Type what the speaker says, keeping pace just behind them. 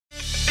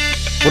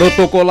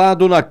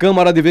Protocolado na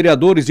Câmara de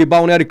Vereadores de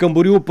Balneário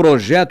Camboriú, o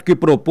projeto que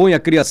propõe a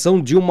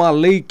criação de uma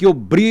lei que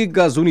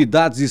obriga as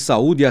unidades de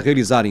saúde a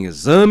realizarem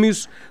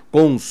exames,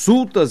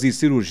 consultas e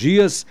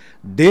cirurgias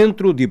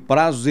dentro de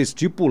prazos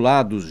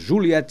estipulados.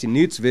 Juliethe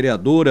Nitz,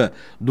 vereadora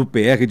do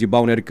PR de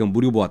Balneário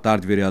Camboriú. Boa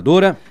tarde,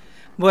 vereadora.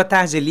 Boa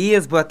tarde,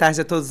 Elias. Boa tarde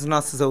a todos os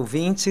nossos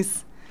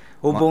ouvintes.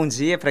 Ou bom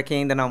dia para quem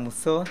ainda não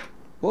almoçou.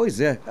 Pois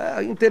é.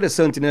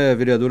 Interessante, né,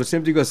 vereadora? Eu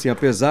sempre digo assim,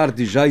 apesar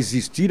de já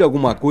existir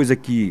alguma coisa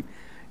que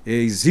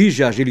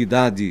exige a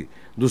agilidade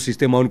do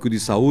Sistema Único de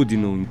Saúde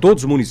em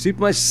todos os municípios,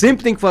 mas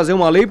sempre tem que fazer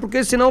uma lei,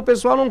 porque senão o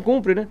pessoal não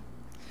cumpre, né?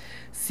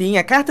 Sim,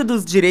 a Carta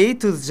dos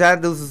Direitos já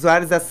dos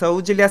usuários da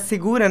saúde, ele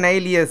assegura, né,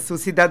 Elias, o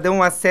cidadão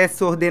o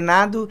acesso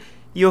ordenado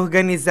e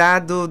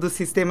organizado do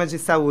sistema de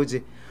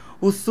saúde.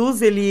 O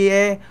SUS, ele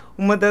é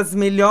uma das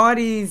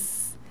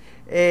melhores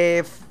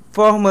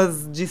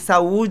formas de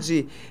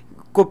saúde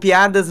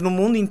copiadas no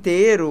mundo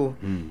inteiro,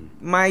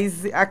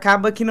 mas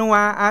acaba que não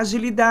há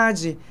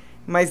agilidade.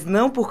 Mas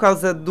não por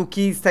causa do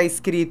que está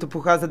escrito,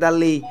 por causa da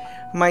lei,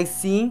 mas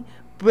sim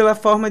pela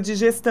forma de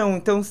gestão.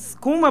 Então,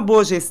 com uma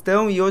boa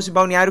gestão, e hoje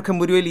Balneário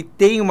Camboriú ele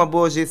tem uma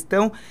boa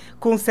gestão,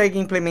 consegue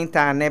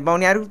implementar, né?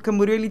 Balneário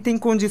Camboriú ele tem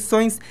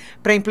condições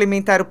para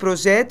implementar o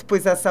projeto,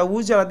 pois a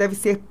saúde ela deve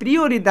ser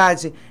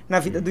prioridade na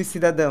vida dos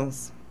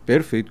cidadãos.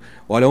 Perfeito.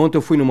 Olha, ontem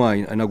eu fui numa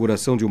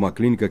inauguração de uma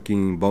clínica aqui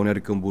em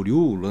Balneário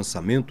Camboriú,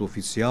 lançamento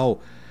oficial.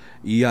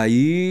 E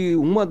aí,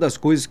 uma das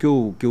coisas que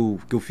eu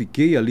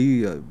fiquei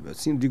ali,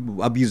 assim,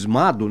 digo,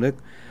 abismado, né?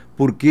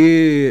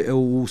 Porque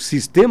o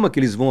sistema que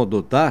eles vão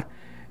adotar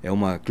é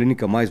uma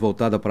clínica mais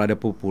voltada para a área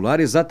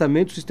popular,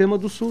 exatamente o sistema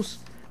do SUS,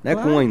 né?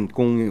 Claro.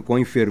 Com a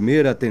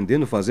enfermeira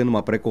atendendo, fazendo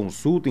uma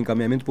pré-consulta,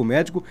 encaminhamento para o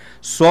médico,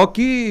 só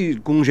que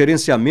com um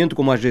gerenciamento,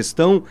 com uma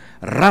gestão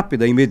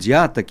rápida,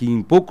 imediata, que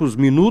em poucos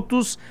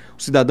minutos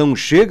o cidadão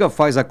chega,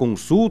 faz a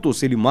consulta, ou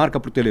se ele marca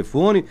para o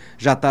telefone,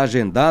 já está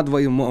agendado,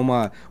 vai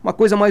uma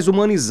coisa mais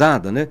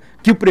humanizada, né?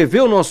 Que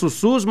prevê o nosso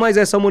SUS, mas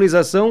essa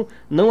humanização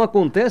não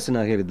acontece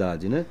na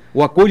realidade, né?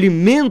 O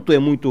acolhimento é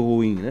muito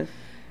ruim, né?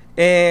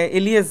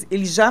 Elias,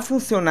 ele já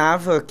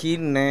funcionava aqui,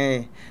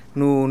 né?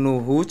 No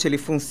RUT, ele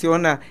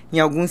funciona em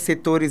alguns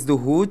setores do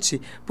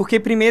RUT, porque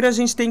primeiro a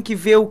gente tem que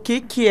ver o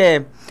que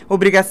é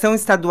obrigação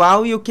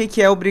estadual e o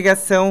que é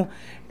obrigação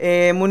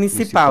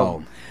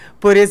municipal.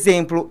 Por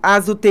exemplo,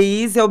 as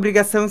UTIs é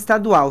obrigação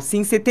estadual. Se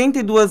em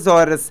 72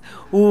 horas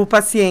o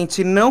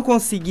paciente não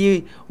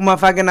conseguir uma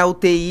vaga na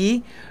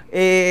UTI,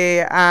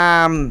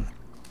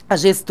 a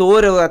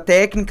gestora, a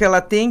técnica,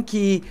 ela tem que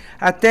ir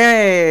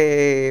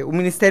até o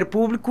Ministério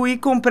Público e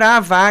comprar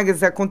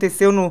vagas.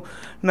 Aconteceu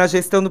na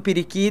gestão do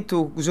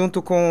Periquito,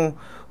 junto com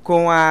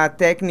a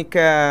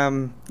técnica,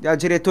 a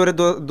diretora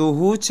do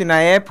RUT na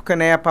época,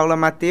 né, a Paula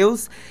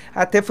Mateus.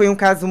 Até foi um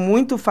caso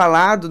muito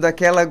falado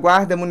daquela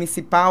guarda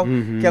municipal,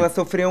 que ela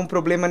sofreu um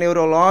problema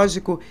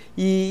neurológico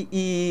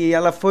e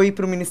ela foi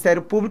para o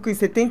Ministério Público. Em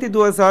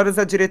 72 horas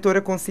a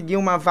diretora conseguiu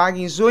uma vaga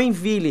em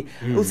Joinville.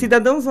 Os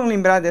cidadãos vão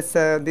lembrar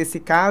desse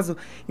caso.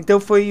 Então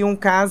foi um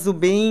caso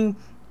bem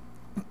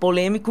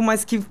polêmico,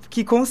 mas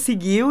que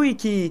conseguiu e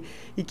que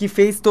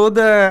fez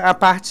toda a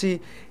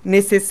parte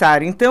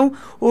necessária. Então,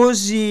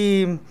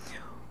 hoje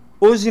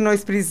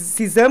nós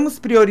precisamos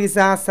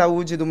priorizar a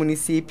saúde do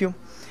município,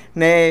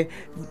 né?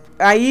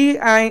 Aí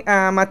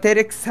a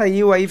matéria que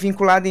saiu aí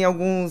vinculada em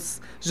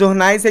alguns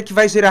jornais é que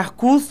vai gerar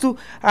custo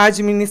à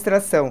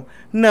administração.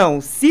 Não,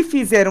 se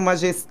fizer uma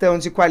gestão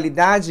de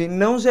qualidade,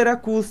 não gera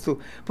custo,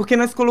 porque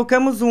nós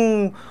colocamos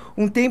um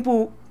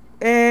tempo,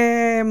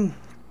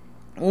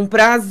 um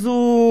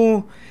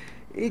prazo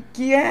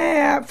que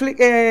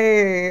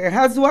é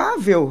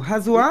razoável,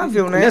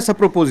 né? Nessa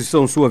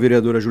proposição sua,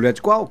 vereadora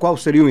Juliethe, qual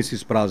seriam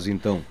esses prazos,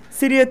 então?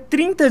 Seria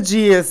 30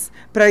 dias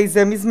para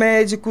exames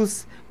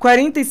médicos,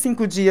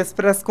 45 dias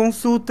para as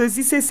consultas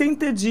e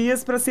 60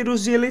 dias para a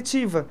cirurgia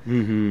eletiva,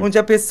 onde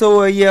a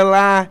pessoa ia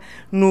lá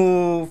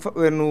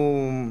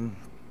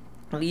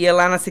ia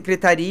lá na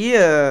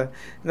Secretaria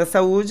da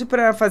Saúde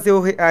para fazer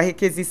a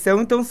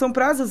requisição. Então, são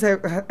prazos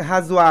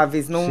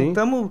razoáveis. Não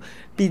estamos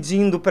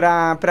pedindo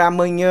para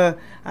amanhã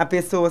a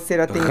pessoa ser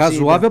atendida.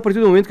 Razoável a partir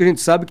do momento que a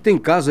gente sabe que tem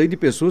casos aí de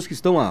pessoas que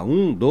estão há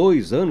 1,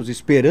 2 anos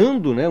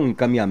esperando, né, um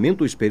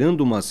encaminhamento, esperando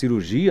uma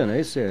cirurgia,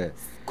 né? Isso é...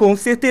 Com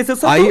certeza.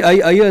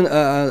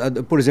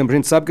 Por exemplo, a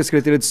gente sabe que a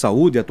Secretaria de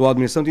Saúde, a atual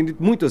administração, tem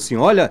dito muito assim,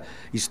 olha,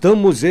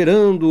 estamos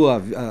zerando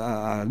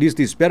a lista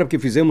de espera porque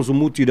fizemos um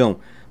mutirão.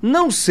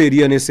 Não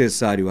seria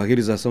necessário a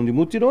realização de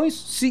mutirões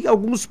se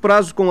alguns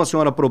prazos, como a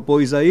senhora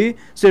propôs aí,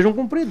 sejam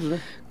cumpridos, né?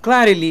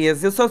 Claro,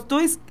 Elias, eu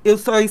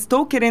só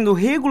estou querendo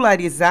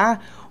regularizar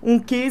um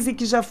case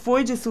que já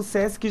foi de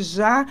sucesso, que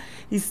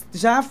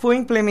já foi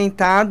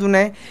implementado,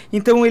 né?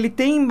 Então, ele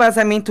tem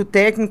embasamento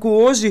técnico.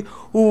 Hoje,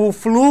 o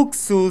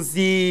fluxos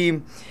e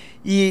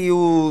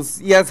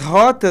as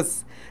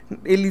rotas,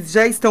 eles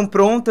já estão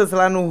prontas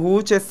lá no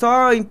RUT, é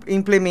só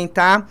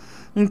implementar.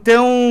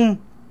 Então,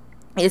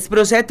 esse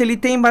projeto ele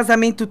tem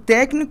embasamento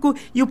técnico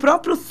e o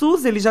próprio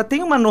SUS ele já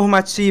tem uma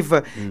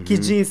normativa que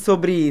diz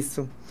sobre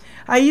isso.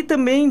 Aí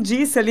também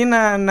disse ali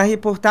na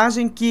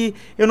reportagem que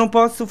eu não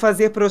posso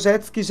fazer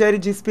projetos que gerem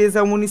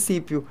despesa ao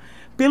município.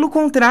 Pelo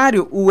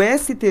contrário, o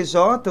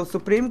STJ, o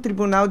Supremo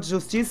Tribunal de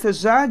Justiça,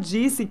 já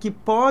disse que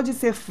pode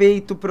ser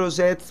feito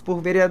projetos por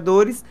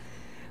vereadores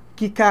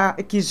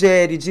que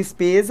gere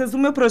despesas. O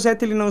meu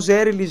projeto ele não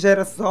gera, ele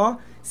gera só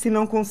se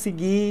não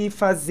conseguir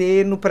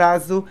fazer no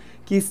prazo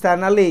que está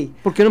na lei.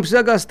 Porque não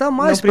precisa gastar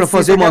mais para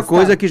fazer uma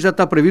coisa que já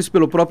está previsto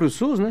pelo próprio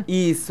SUS, né?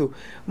 Isso.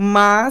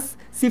 Mas,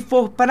 se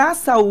for para a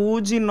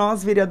saúde,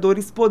 nós,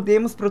 vereadores,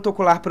 podemos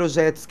protocolar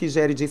projetos que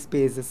gerem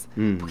despesas.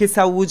 Porque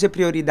saúde é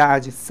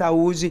prioridade.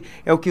 Saúde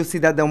é o que o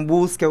cidadão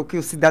busca, é o que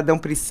o cidadão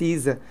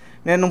precisa.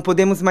 Né? Não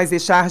podemos mais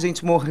deixar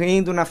gente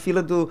morrendo na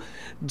fila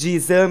de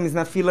exames,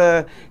 na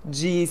fila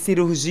de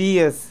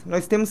cirurgias.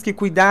 Nós temos que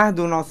cuidar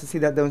do nosso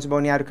cidadão de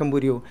Balneário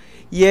Camboriú.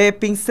 E é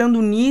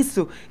pensando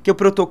nisso que eu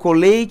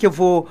protocolei, que eu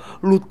vou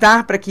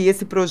lutar para que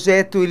esse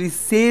projeto ele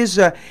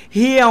seja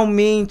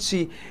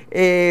realmente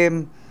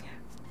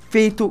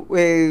feito,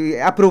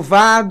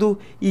 aprovado,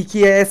 e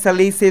que essa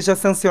lei seja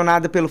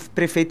sancionada pelo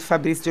prefeito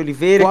Fabrício de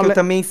Oliveira, eu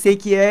também sei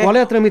que é... Qual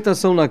é a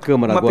tramitação na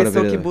Câmara agora,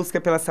 pessoa vereador? Que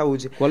busca pela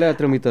saúde. Qual é a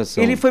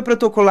tramitação? Ele foi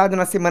protocolado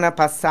na semana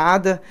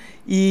passada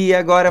e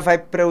agora vai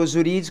para o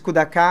jurídico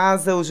da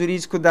casa. O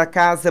jurídico da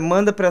casa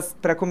manda para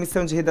a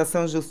Comissão de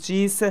Redação e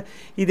Justiça,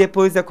 e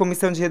depois da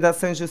Comissão de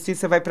Redação e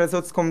Justiça vai para as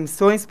outras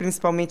comissões,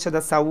 principalmente a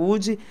da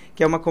Saúde,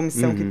 que é uma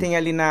comissão que tem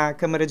ali na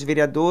Câmara de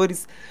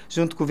Vereadores,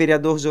 junto com o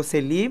vereador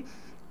Jocely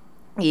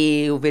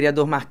e o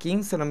vereador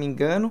Marquinhos, se eu não me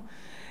engano.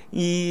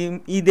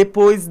 E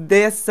depois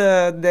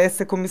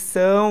dessa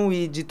comissão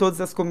e de todas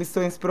as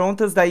comissões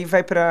prontas, daí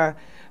vai para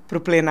o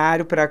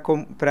plenário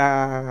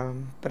para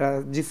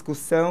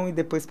discussão e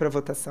depois para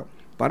votação.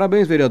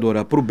 Parabéns,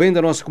 vereadora. Para o bem da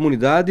nossa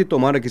comunidade,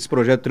 tomara que esse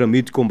projeto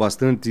tramite com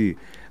bastante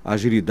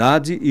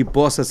agilidade e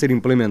possa ser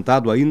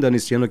implementado ainda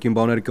neste ano aqui em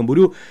Balneário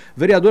Camboriú.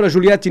 Vereadora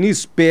Juliethe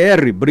Nitz,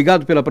 PR,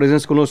 obrigado pela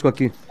presença conosco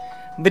aqui.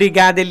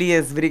 Obrigada,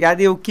 Elias.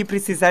 Obrigada, e o que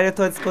precisar eu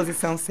estou à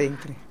disposição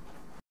sempre.